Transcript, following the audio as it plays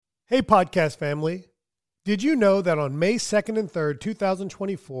Hey, podcast family. Did you know that on May 2nd and 3rd,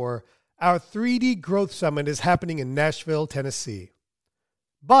 2024, our 3D Growth Summit is happening in Nashville, Tennessee?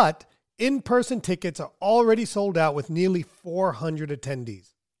 But in-person tickets are already sold out with nearly 400 attendees.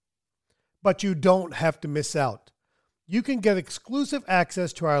 But you don't have to miss out. You can get exclusive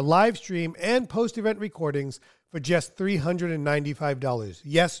access to our live stream and post-event recordings for just $395.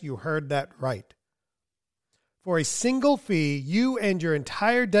 Yes, you heard that right. For a single fee, you and your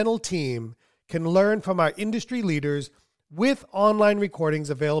entire dental team can learn from our industry leaders with online recordings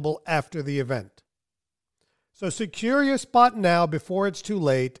available after the event. So secure your spot now before it's too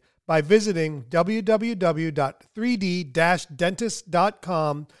late by visiting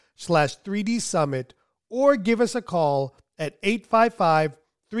www.3d-dentist.com/3D Summit or give us a call at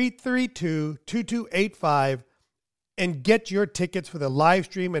 855-332-2285 and get your tickets for the live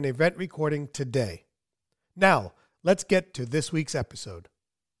stream and event recording today. Now, let's get to this week's episode.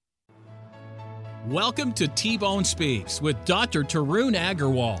 Welcome to T-Bone Speaks with Dr. Tarun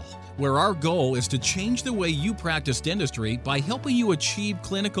Agarwal, where our goal is to change the way you practice dentistry by helping you achieve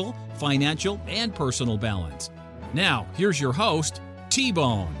clinical, financial, and personal balance. Now, here's your host,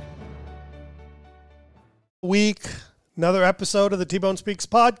 T-Bone. Another episode of the T-Bone Speaks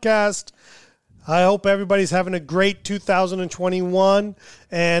podcast. I hope everybody's having a great 2021.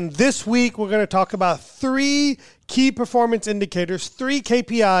 And this week, we're going to talk about 3 key performance indicators, 3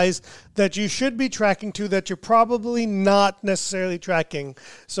 KPIs that you should be tracking to that you're probably not necessarily tracking.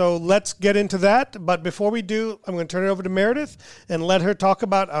 So let's get into that. But before we do, I'm going to turn it over to Meredith and let her talk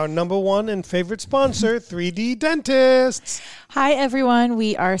about our number one and favorite sponsor, 3D Dentists. Hi, everyone.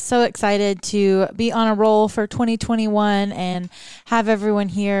 We are so excited to be on a roll for 2021 and have everyone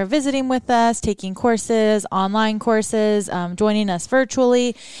here visiting with us, taking courses, online courses, joining us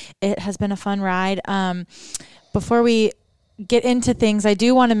virtually. It has been a fun ride. Before we get into things, I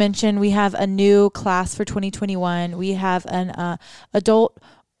do want to mention we have a new class for 2021. We have an adult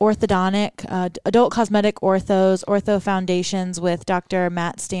orthodontic, adult cosmetic ortho foundations with Dr.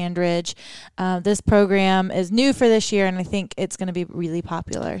 Matt Standridge. This program is new for this year, and I think it's going to be really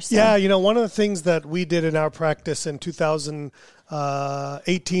popular. So. Yeah, one of the things that we did in our practice in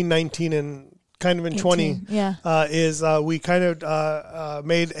 2018, 19, and kind of in 20 is we kind of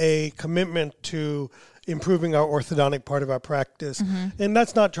made a commitment to improving our orthodontic part of our practice. Mm-hmm. And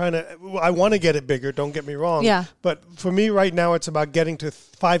that's not trying to, I want to get it bigger, don't get me wrong. Yeah. But for me right now, it's about getting to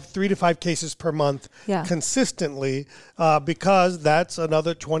 3 to 5 cases per month consistently because that's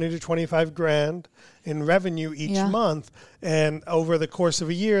another 20 to 25 grand in revenue each month. And over the course of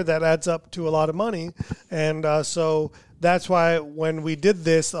a year, that adds up to a lot of money. And so that's why when we did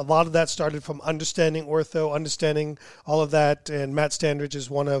this, a lot of that started from understanding ortho, understanding all of that. And Matt Standridge is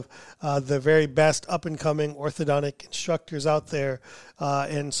one of the very best up-and-coming orthodontic instructors out there.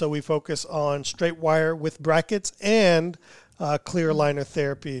 And so we focus on straight wire with brackets and clear aligner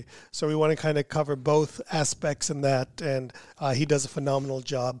therapy. So we want to kind of cover both aspects in that. And he does a phenomenal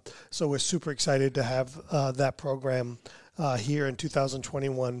job. So we're super excited to have that program here in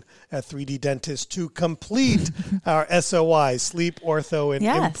 2021 at 3D Dentist to complete our SOI, sleep, ortho, and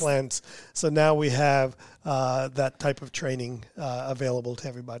implants. So now we have that type of training available to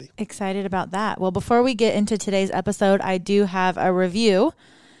everybody. Excited about that. Well, before we get into today's episode, I do have a review. It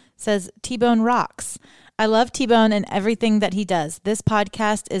says, T-Bone rocks. I love T-Bone and everything that he does. This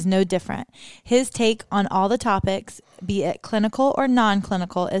podcast is no different. His take on all the topics, be it clinical or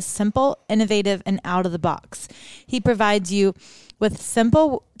non-clinical, is simple, innovative, and out of the box. He provides you with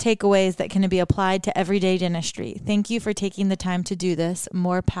simple takeaways that can be applied to everyday dentistry. Thank you for taking the time to do this.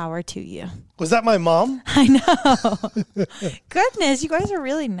 More power to you. Was that my mom? I know. Goodness, you guys are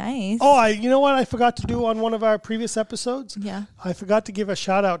really nice. Oh, you know what I forgot to do on one of our previous episodes? Yeah. I forgot to give a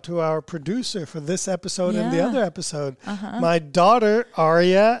shout out to our producer for this episode and the other episode. My daughter,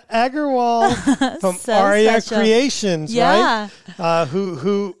 Arya Agarwal from So Arya special. Creations, right?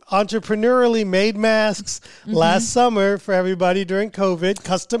 Who entrepreneurially made masks last summer for everybody during COVID,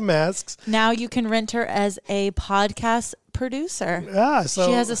 custom masks. Now you can rent her as a podcast producer. Yeah, so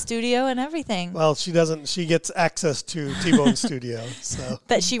she has a studio and everything. Well, she doesn't. She gets access to T-Bone Studio, so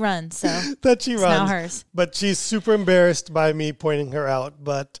that she runs. So that she it's runs. now hers. But she's super embarrassed by me pointing her out.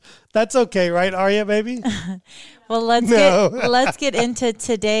 But that's okay, right, Arya, baby? Well, let's get into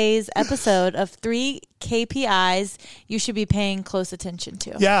today's episode of 3 KPIs you should be paying close attention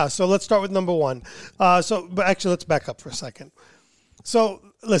to. Yeah. So let's start with number 1. But actually, let's back up for a second. So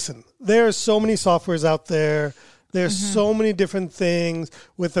listen, there are so many softwares out there. There's so many different things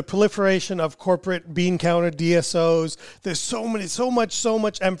with the proliferation of corporate bean counter DSOs. There's so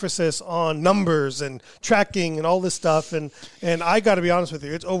much emphasis on numbers and tracking and all this stuff. And I got to be honest with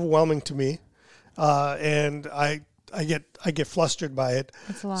you, it's overwhelming to me. And I get flustered by it.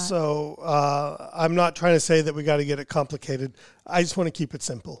 That's a lot. So I'm not trying to say that we got to get it complicated. I just want to keep it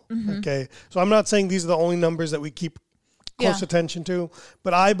simple. Okay. So I'm not saying these are the only numbers that we keep close attention to,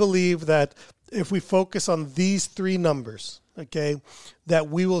 but I believe that if we focus on these three numbers, okay, that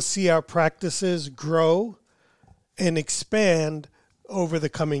we will see our practices grow and expand over the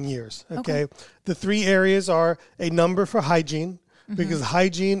coming years. Okay. The three areas are a number for hygiene, because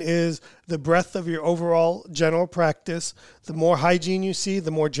hygiene is the breadth of your overall general practice. The more hygiene you see,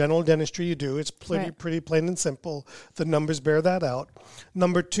 the more general dentistry you do. It's pretty plain and simple. The numbers bear that out.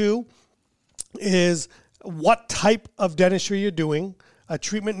 Number two is what type of dentistry you're doing, a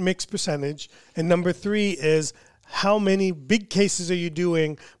treatment mix percentage. And number three is how many big cases are you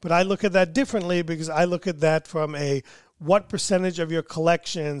doing? But I look at that differently, because I look at that from what percentage of your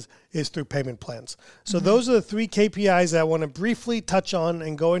collections is through payment plans. So those are the three KPIs that I want to briefly touch on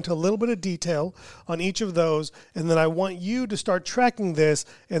and go into a little bit of detail on each of those. And then I want you to start tracking this,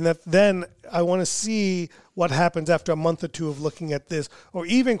 and then I want to see what happens after a month or two of looking at this, or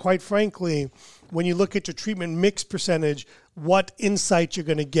even, quite frankly, when you look at your treatment mix percentage, what insight you're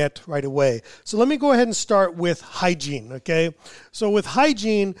going to get right away. So let me go ahead and start with hygiene, okay? So with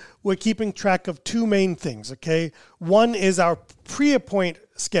hygiene, we're keeping track of two main things, okay? One is our pre-appoint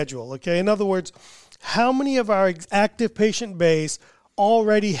schedule, okay? In other words, how many of our active patient base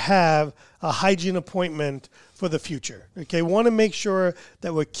already have a hygiene appointment for the future. Okay, we want to make sure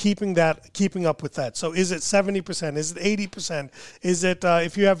that we're keeping up with that. So is it 70%? Is it 80%? Is it,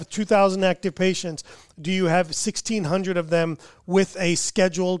 if you have 2,000 active patients, do you have 1,600 of them with a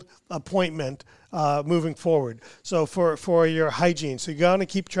scheduled appointment moving forward? So for your hygiene, so you're going to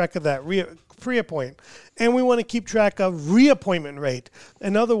keep track of that pre-appoint. And we want to keep track of reappointment rate.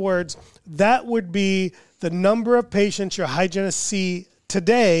 In other words, that would be the number of patients your hygienists see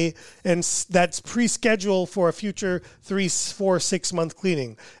today, and that's pre-scheduled for a future 3, 4, 6 month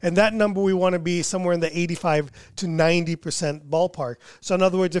cleaning. And that number we want to be somewhere in the 85 to 90% ballpark. So in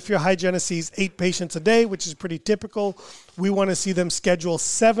other words, if your hygienist sees 8 patients a day, which is pretty typical, we want to see them schedule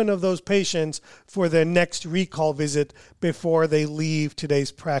 7 of those patients for their next recall visit before they leave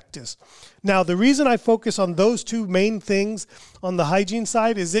today's practice. Now, the reason I focus on those two main things on the hygiene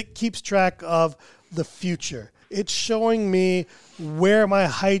side is it keeps track of the future. It's showing me where my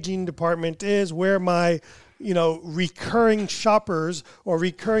hygiene department is, where my, recurring shoppers or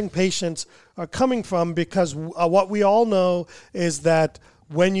recurring patients are coming from, because what we all know is that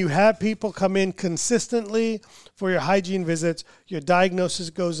when you have people come in consistently for your hygiene visits, your diagnosis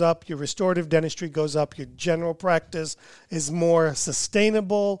goes up, your restorative dentistry goes up, your general practice is more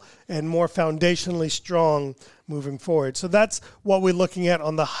sustainable and more foundationally strong moving forward. So that's what we're looking at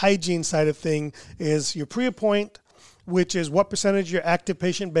on the hygiene side of thing, is your pre-appoint, which is what percentage of your active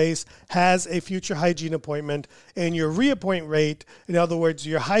patient base has a future hygiene appointment, and your reappoint rate. In other words,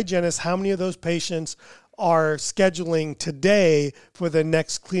 your hygienist, how many of those patients are scheduling today for the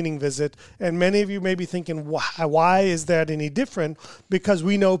next cleaning visit. And many of you may be thinking, why is that any different? Because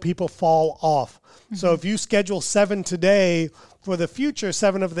we know people fall off. Mm-hmm. So if you schedule 7 today for the future,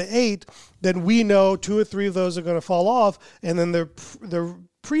 7 of the 8, then we know 2 or 3 of those are going to fall off. And then the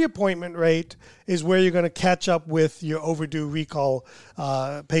pre-appointment rate is where you're going to catch up with your overdue recall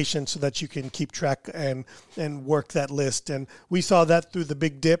patients, so that you can keep track and work that list. And we saw that through the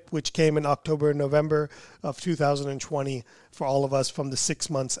big dip, which came in October and November of 2020 for all of us from the 6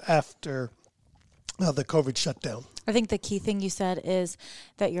 months after the COVID shutdown. I think the key thing you said is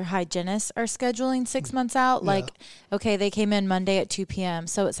that your hygienists are scheduling 6 months out. Like, okay, they came in Monday at 2 p.m.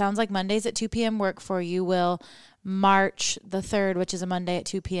 So it sounds like Mondays at 2 p.m. work for you. Will March the 3rd, which is a Monday at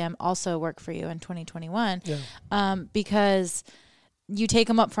 2 p.m. also work for you in 2021? Yeah. Because you take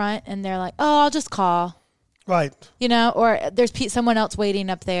them up front and they're like, oh, I'll just call. Right. Or there's someone else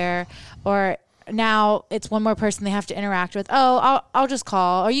waiting up there, or now it's one more person they have to interact with. Oh, I'll just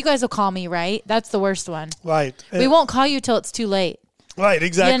call, or you guys will call me, right? That's the worst one. Right. We won't call you till it's too late. Right,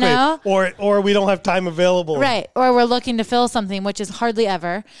 exactly. Or we don't have time available. Right. Or we're looking to fill something, which is hardly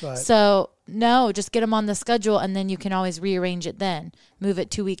ever. Right. So no, just get them on the schedule, and then you can always rearrange it then. Move it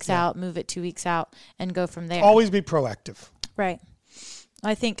 2 weeks out, move it 2 weeks out, and go from there. Always be proactive. Right.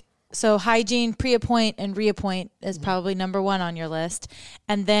 I think so. Hygiene, pre-appoint, and reappoint is probably number 1 on your list.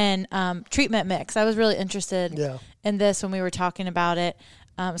 And then treatment mix. I was really interested in this when we were talking about it.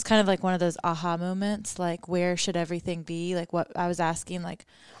 it's kind of like one of those aha moments, like where should everything be? Like what I was asking, like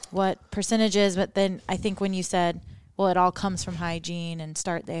what percentages, but then I think when you said, well, it all comes from hygiene and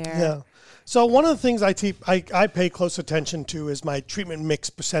start there. Yeah. So one of the things I pay close attention to is my treatment mix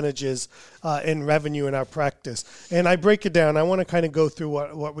percentages in revenue in our practice. And I break it down. I want to kind of go through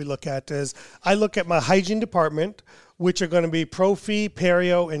what we look at. Is I look at my hygiene department, which are going to be prophy,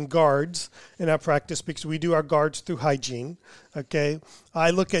 perio, and guards in our practice because we do our guards through hygiene. Okay. I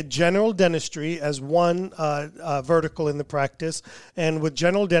look at general dentistry as one vertical in the practice. And with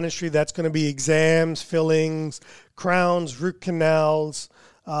general dentistry, that's going to be exams, fillings, crowns, root canals,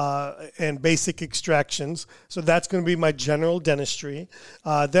 and basic extractions. So that's going to be my general dentistry.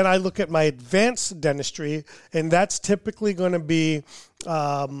 Then I look at my advanced dentistry, and that's typically going to be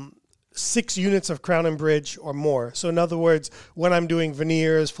 6 units of crown and bridge or more. So in other words, when I'm doing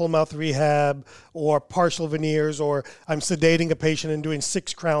veneers, full mouth rehab, or partial veneers, or I'm sedating a patient and doing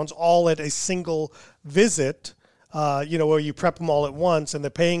 6 crowns all at a single visit, where you prep them all at once and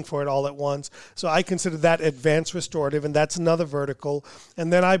they're paying for it all at once. So I consider that advanced restorative, and that's another vertical.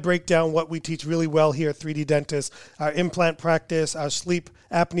 And then I break down what we teach really well here at 3D Dentist, our implant practice, our sleep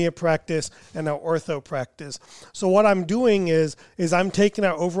apnea practice, and our ortho practice. So what I'm doing is I'm taking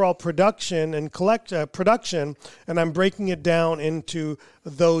our overall production and production, and I'm breaking it down into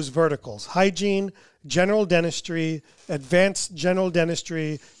those verticals: hygiene, general dentistry, advanced general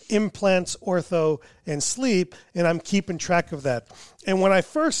dentistry, implants, ortho, and sleep, and I'm keeping track of that. And when I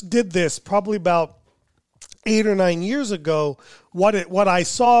first did this, probably about 8 or 9 years ago, what I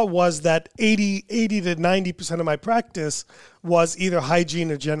saw was that 80 to 90% of my practice was either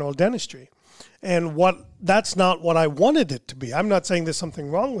hygiene or general dentistry. And that's not what I wanted it to be. I'm not saying there's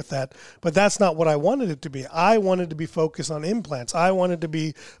something wrong with that, but that's not what I wanted it to be. I wanted to be focused on implants. I wanted to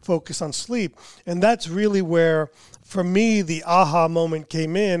be focused on sleep. And that's really where, for me, the aha moment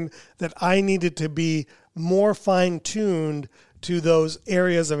came in, that I needed to be more fine-tuned to those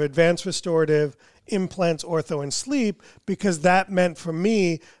areas of advanced restorative, implants, ortho, and sleep, because that meant for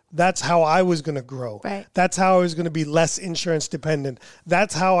me, that's how I was going to grow. Right. That's how I was going to be less insurance dependent.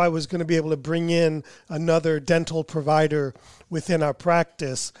 That's how I was going to be able to bring in another dental provider within our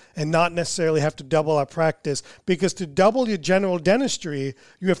practice and not necessarily have to double our practice. Because to double your general dentistry,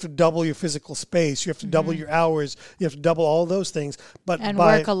 you have to double your physical space. You have to double your hours. You have to double all those things. And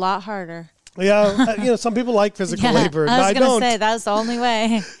work a lot harder. Yeah, some people like physical labor. I was going to say, that's the only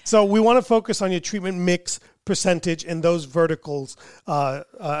way. So we want to focus on your treatment mix percentage in those verticals.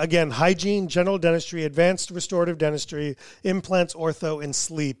 Again, hygiene, general dentistry, advanced restorative dentistry, implants, ortho, and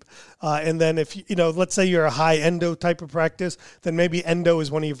sleep. And then if, let's say you're a high endo type of practice, then maybe endo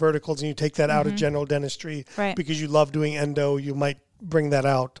is one of your verticals and you take that out of general dentistry because you love doing endo. You might bring that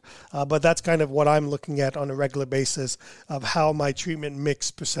out. But that's kind of what I'm looking at on a regular basis of how my treatment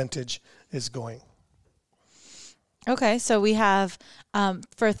mix percentage is going. Okay, so we have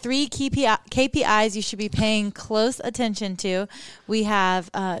for 3 KPIs you should be paying close attention to. We have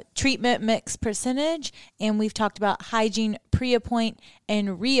treatment mix percentage, and we've talked about hygiene pre-appoint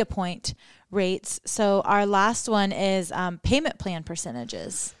and reappoint rates. So our last one is payment plan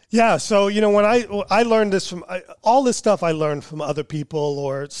percentages. Yeah, so when I learned this from all this stuff, I learned from other people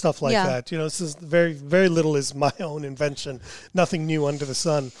or stuff like that. This is very, very little is my own invention. Nothing new under the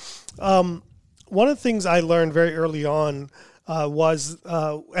sun. One of the things I learned very early on was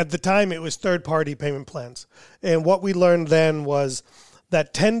at the time it was third-party payment plans, and what we learned then was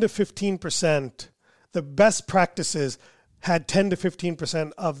that 10 to 15%, the best practices had 10 to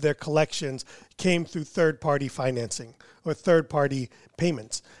 15% of their collections came through third-party financing or third-party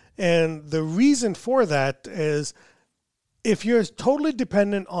payments. And the reason for that is if you're totally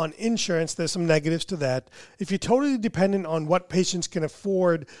dependent on insurance, there's some negatives to that. If you're totally dependent on what patients can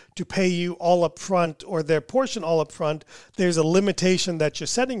afford to pay you all up front or their portion all up front, there's a limitation that you're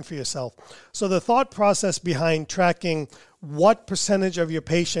setting for yourself. So the thought process behind tracking what percentage of your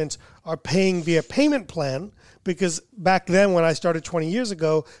patients are paying via payment plan, because back then when I started 20 years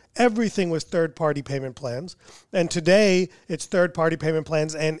ago, everything was third-party payment plans. And today it's third-party payment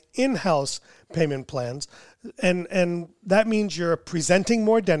plans and in-house payment plans. And that means you're presenting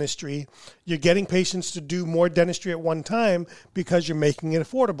more dentistry. You're getting patients to do more dentistry at one time because you're making it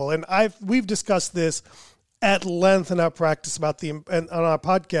affordable. And we've discussed this at length in our practice on our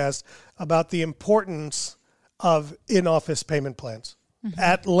podcast about the importance of in-office payment plans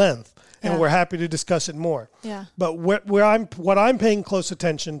at length. And we're happy to discuss it more. Yeah. But what I'm paying close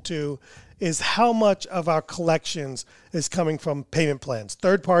attention to is how much of our collections is coming from payment plans,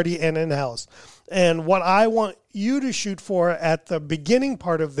 third party and in-house. And what I want you to shoot for at the beginning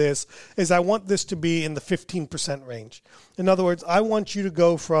part of this is I want this to be in the 15% range. In other words, I want you to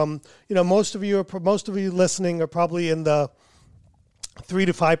go from, most of you listening are probably in the 3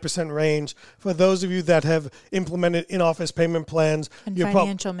 to 5% range. For those of you that have implemented in-office payment plans and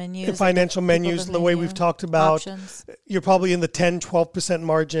financial menus, the way we've talked about, options. You're probably in the 10, 12%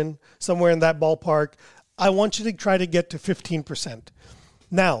 margin, somewhere in that ballpark. I want you to try to get to 15%.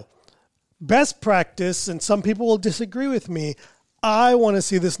 Now, best practice, and some people will disagree with me, I want to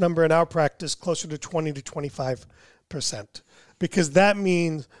see this number in our practice closer to 20 to 25%, because that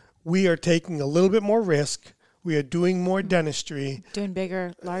means we are taking a little bit more risk. We are doing more dentistry. Doing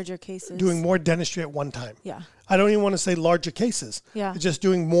bigger, larger cases. Doing more dentistry at one time. Yeah. I don't even want to say larger cases. Yeah. Just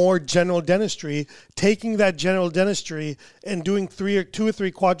doing more general dentistry, taking that general dentistry and doing 2 or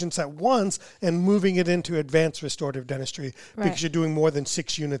 3 quadrants at once and moving it into advanced restorative dentistry, because you're doing more than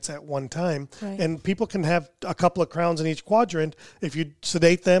 6 units at one time. Right. And people can have a couple of crowns in each quadrant. If you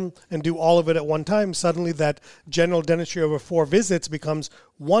sedate them and do all of it at one time, suddenly that general dentistry over 4 visits becomes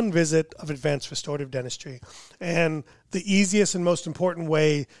 1 visit of advanced restorative dentistry. And the easiest and most important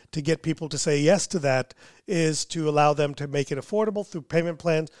way to get people to say yes to that is to allow them to make it affordable through payment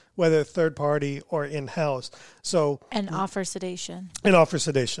plans, whether third party or in-house. And offer sedation.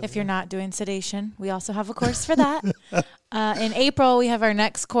 If you're not doing sedation, we also have a course for that. In April, we have our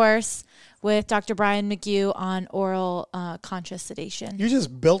next course with Dr. Brian McGue on oral conscious sedation. You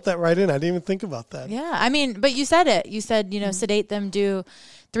just built that right in. I didn't even think about that. Yeah. But you said it. You said, sedate them, do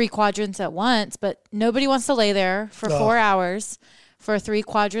 3 quadrants at once, but nobody wants to lay there for 4 hours for 3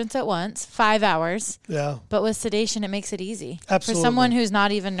 quadrants at once, 5 hours. Yeah. But with sedation, it makes it easy. Absolutely. For someone who's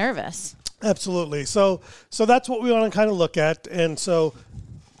not even nervous. Absolutely. So that's what we want to kind of look at. And so,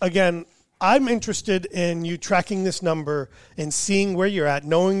 again, I'm interested in you tracking this number and seeing where you're at,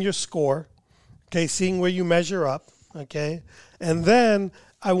 knowing your score, okay, seeing where you measure up, okay? And then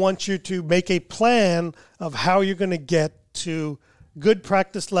I want you to make a plan of how you're going to get to good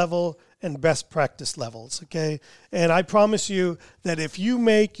practice level and best practice levels, okay? And I promise you that if you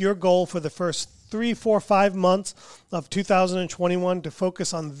make your goal for the first 3, 4, 5 months of 2021 to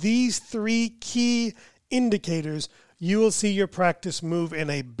focus on these 3 key indicators, you will see your practice move in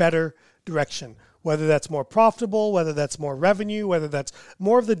a better direction. Whether that's more profitable, whether that's more revenue, whether that's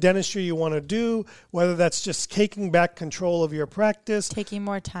more of the dentistry you want to do, whether that's just taking back control of your practice. Taking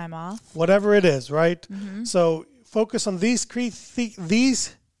more time off. Whatever it is, right? Mm-hmm. So focus on these.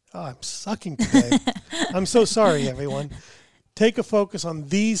 I'm sucking today. I'm so sorry, everyone. Take a focus on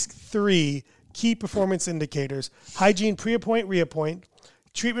these 3 key performance indicators: hygiene pre-appoint, reappoint,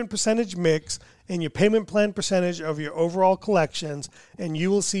 treatment percentage mix, and your payment plan percentage of your overall collections, and you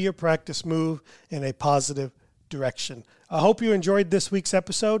will see your practice move in a positive direction. I hope you enjoyed this week's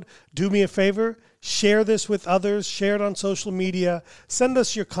episode. Do me a favor, share this with others, share it on social media, send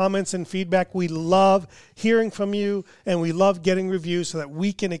us your comments and feedback. We love hearing from you, and we love getting reviews so that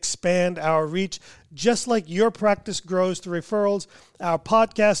we can expand our reach. Just like your practice grows through referrals, our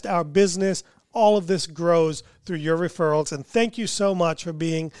podcast, our business, all of this grows through your referrals. And thank you so much for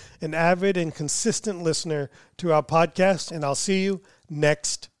being an avid and consistent listener to our podcast, and I'll see you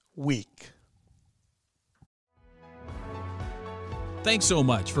next week. Thanks so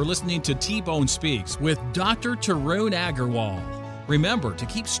much for listening to T-Bone Speaks with Dr. Tarun Agarwal. Remember to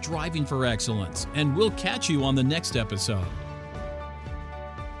keep striving for excellence, and we'll catch you on the next episode.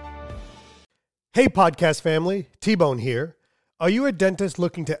 Hey, podcast family, T-Bone here. Are you a dentist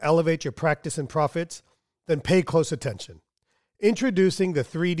looking to elevate your practice and profits? Then pay close attention. Introducing the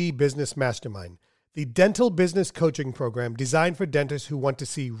 3D Business Mastermind, the dental business coaching program designed for dentists who want to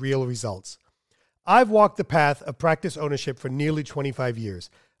see real results. I've walked the path of practice ownership for nearly 25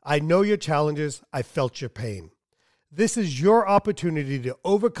 years. I know your challenges. I felt your pain. This is your opportunity to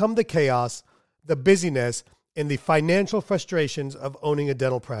overcome the chaos, the busyness, and the financial frustrations of owning a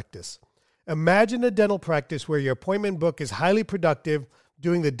dental practice. Imagine a dental practice where your appointment book is highly productive,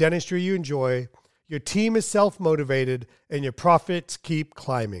 doing the dentistry you enjoy, your team is self-motivated, and your profits keep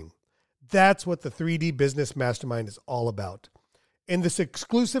climbing. That's what the 3D Business Mastermind is all about. In this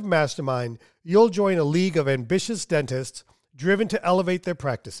exclusive mastermind, you'll join a league of ambitious dentists driven to elevate their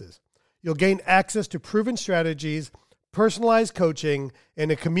practices. You'll gain access to proven strategies, personalized coaching,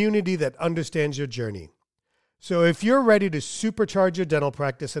 and a community that understands your journey. So if you're ready to supercharge your dental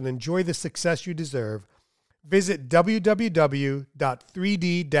practice and enjoy the success you deserve, visit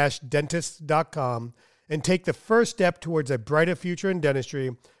www.3d-dentist.com and take the first step towards a brighter future in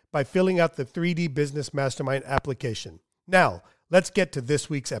dentistry by filling out the 3D Business Mastermind application. Now, let's get to this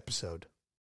week's episode.